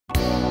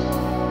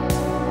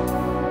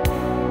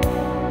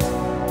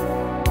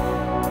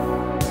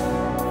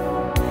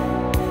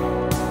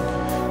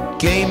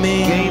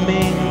gaming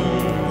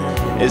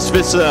is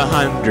this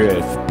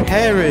 100th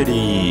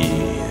parody.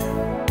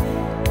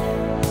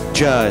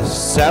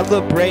 Just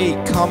celebrate,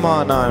 come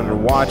on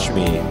and watch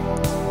me.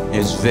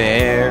 It's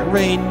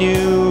very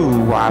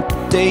new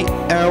update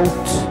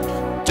out.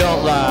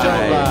 Don't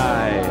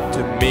lie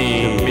to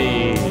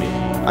me.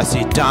 I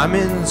see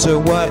diamonds are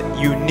what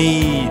you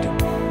need.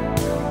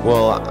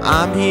 Well,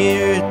 I'm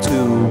here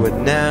to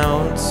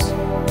announce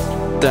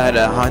that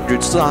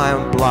 100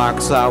 slime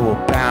blocks I will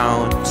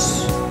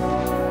bounce.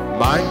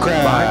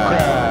 Minecraft.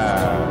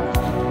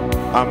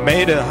 I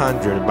made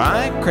 100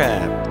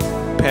 Minecraft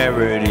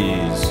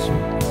parodies.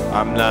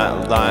 I'm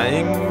not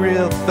lying,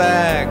 real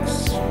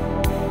facts.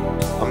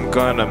 I'm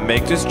gonna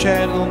make this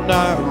channel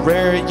not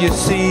rare, you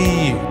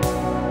see.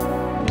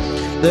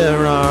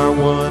 There are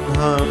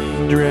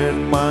 100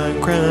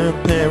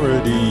 Minecraft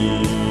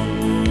parodies.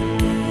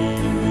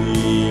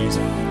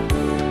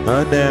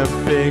 An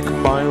epic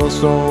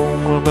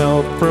milestone of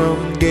help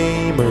from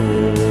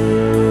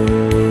gamers.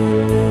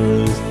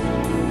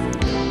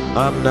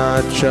 I'm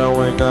not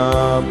showing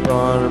up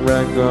on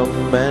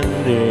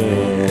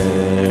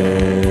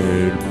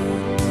recommended.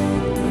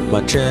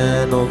 My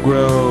channel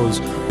grows,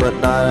 but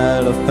not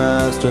at a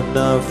fast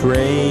enough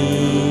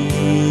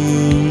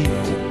rate.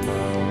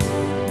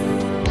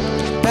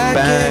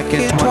 Back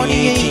in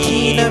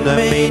 2018, I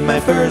made my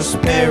first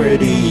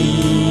parody.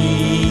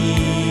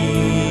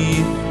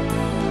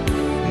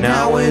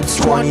 Now it's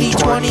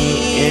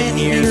 2020 and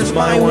here's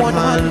my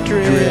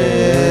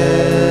 100th.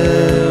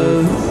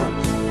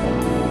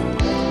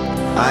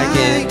 I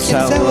can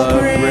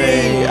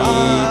celebrate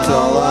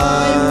all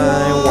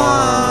I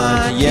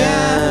want,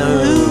 yeah.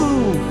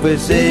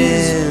 This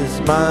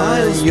is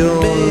my,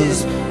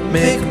 yours,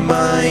 make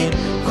Minecraft.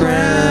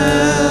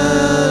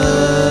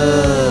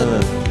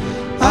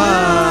 I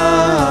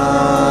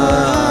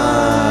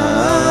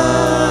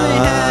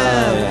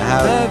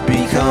have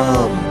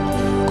become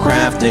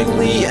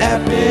craftingly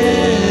epic.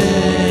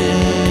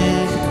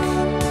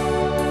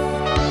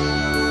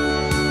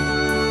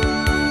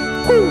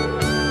 Woo.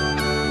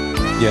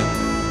 Yeah.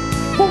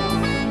 Woo.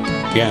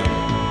 Yeah.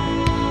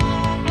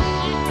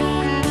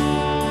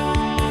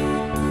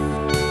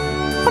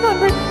 Come on,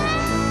 Rick.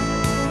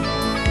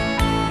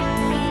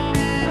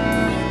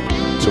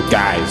 So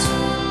guys,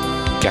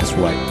 guess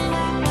what?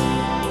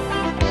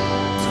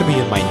 It's gonna be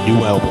in my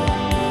new album,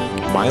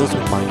 Miles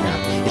with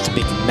Minecraft. It's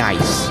Big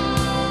Nice,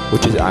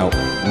 which is out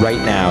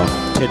right now,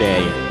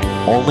 today,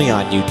 only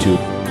on YouTube.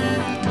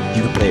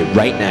 You can play it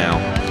right now.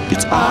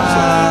 It's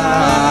awesome.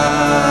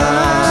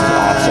 This is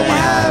also my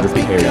 100th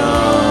parody.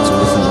 So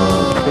this is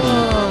pretty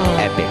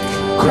epic.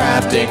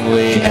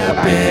 Craftingly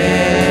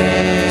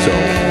epic. So,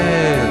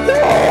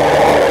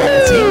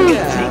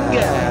 Tinga.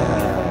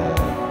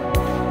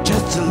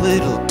 Just a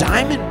little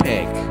diamond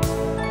pick.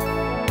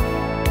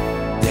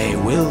 They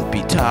will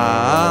be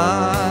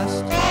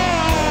tossed.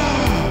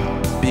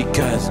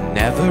 Because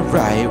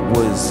Neverite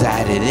was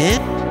added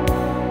in.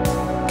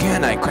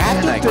 Can I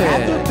craft a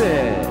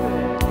bit?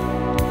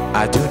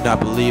 I do not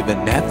believe in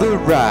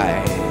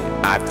Neverite.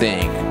 I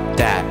think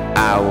that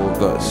I will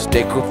go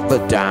stick with the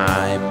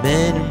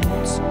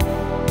diamonds.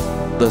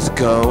 Let's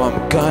go,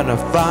 I'm gonna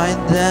find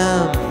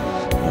them.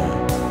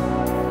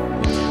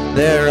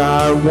 There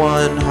are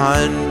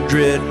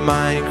 100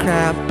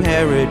 Minecraft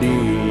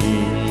parodies.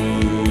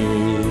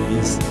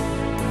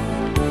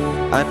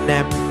 An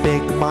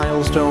epic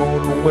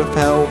milestone with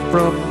help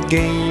from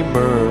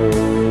gamers.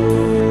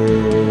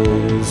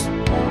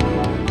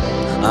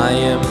 I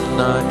am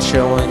not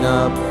showing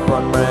up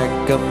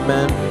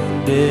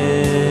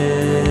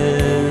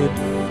unrecommended.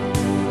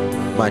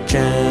 My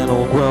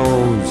channel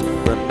grows,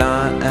 but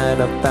not at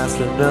a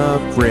fast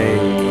enough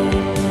rate.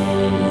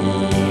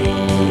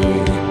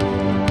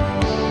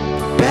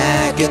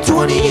 Back in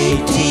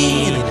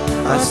 2018,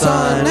 I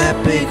saw an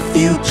epic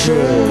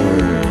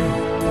future.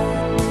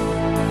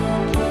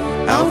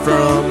 Out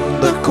from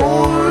the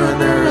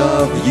corner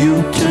of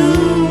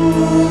YouTube.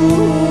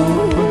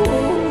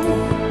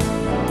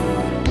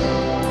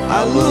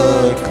 I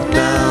look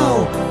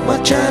now, my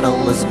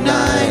channel is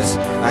nice.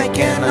 I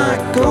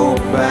cannot go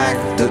back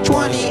to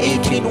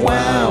 2018,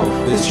 wow.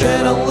 This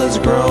channel has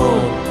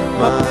grown,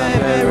 my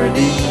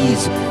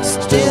parodies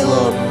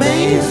still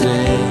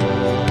amazing.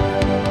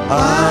 I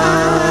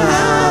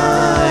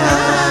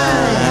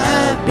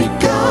have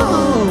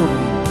become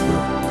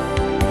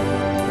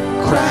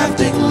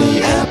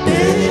craftingly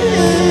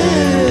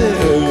epic.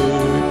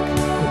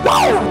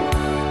 Wow!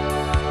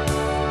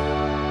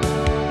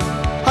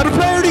 How to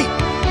parody?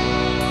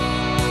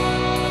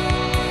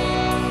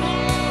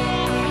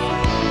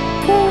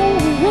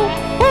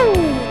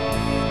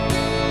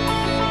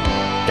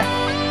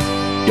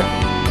 Yeah.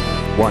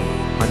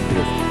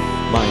 100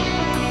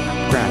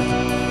 Minecraft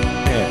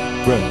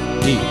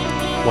parody.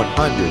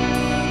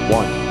 100.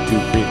 1, 2,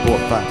 3, 4,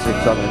 5,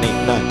 6, 7, 8,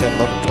 9, 10,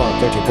 11,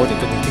 12, 13, 14,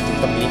 15, 16,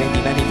 17,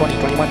 18, 19, 20,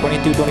 21,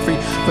 22, 23,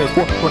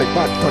 24,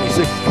 25,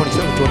 26,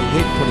 27,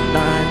 28,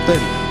 29,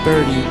 30,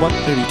 31,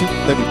 32,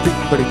 33,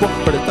 34,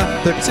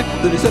 35, 36,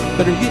 37,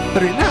 38,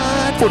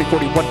 39. 40,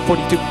 41,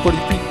 42,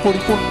 43,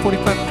 44,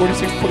 45,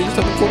 46,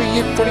 47,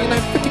 48,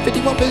 49, 50,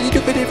 51,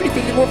 52, 53,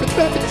 54,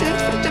 55,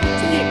 56, 57,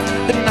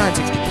 59,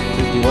 60,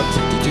 61,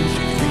 62,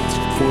 63,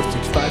 64,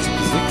 65,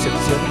 66,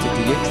 67,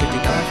 68,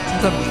 69,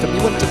 70,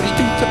 71,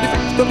 72,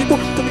 73,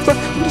 74, 75,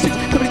 76,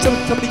 77,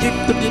 78,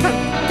 79,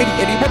 80,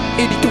 81,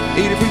 82,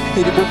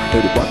 83, 84,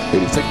 85,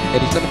 86,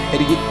 87,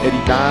 88,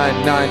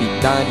 89, 90,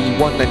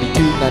 91,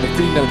 92,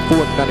 93,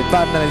 94,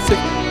 95, 96,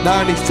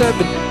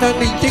 97,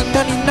 98,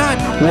 99,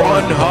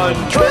 100!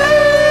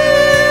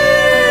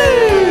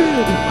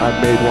 I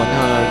made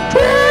 100!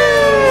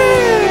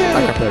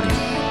 I got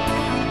parodies.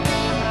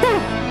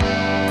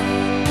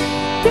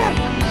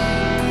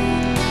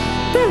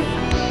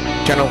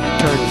 Channel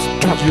turns,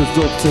 drops your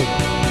results in.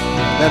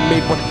 That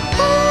made 100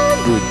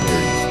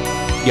 parodies.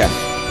 Yes,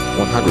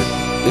 100.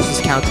 This is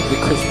counting the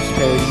Christmas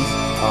parodies.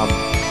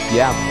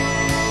 Yeah.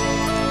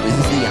 This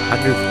is the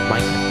 100th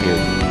Minecraft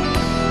parody.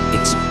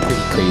 It's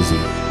pretty crazy.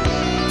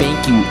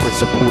 Thank you for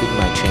supporting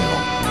my channel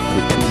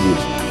for 2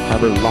 years.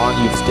 However long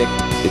you've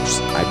sticked,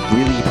 I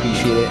really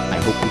appreciate it. I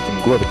hope we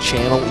can grow the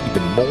channel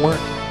even more.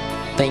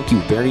 Thank you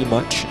very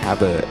much.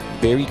 Have a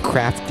very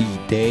crafty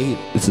day.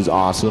 This is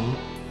awesome.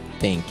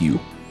 Thank you.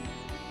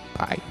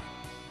 Bye.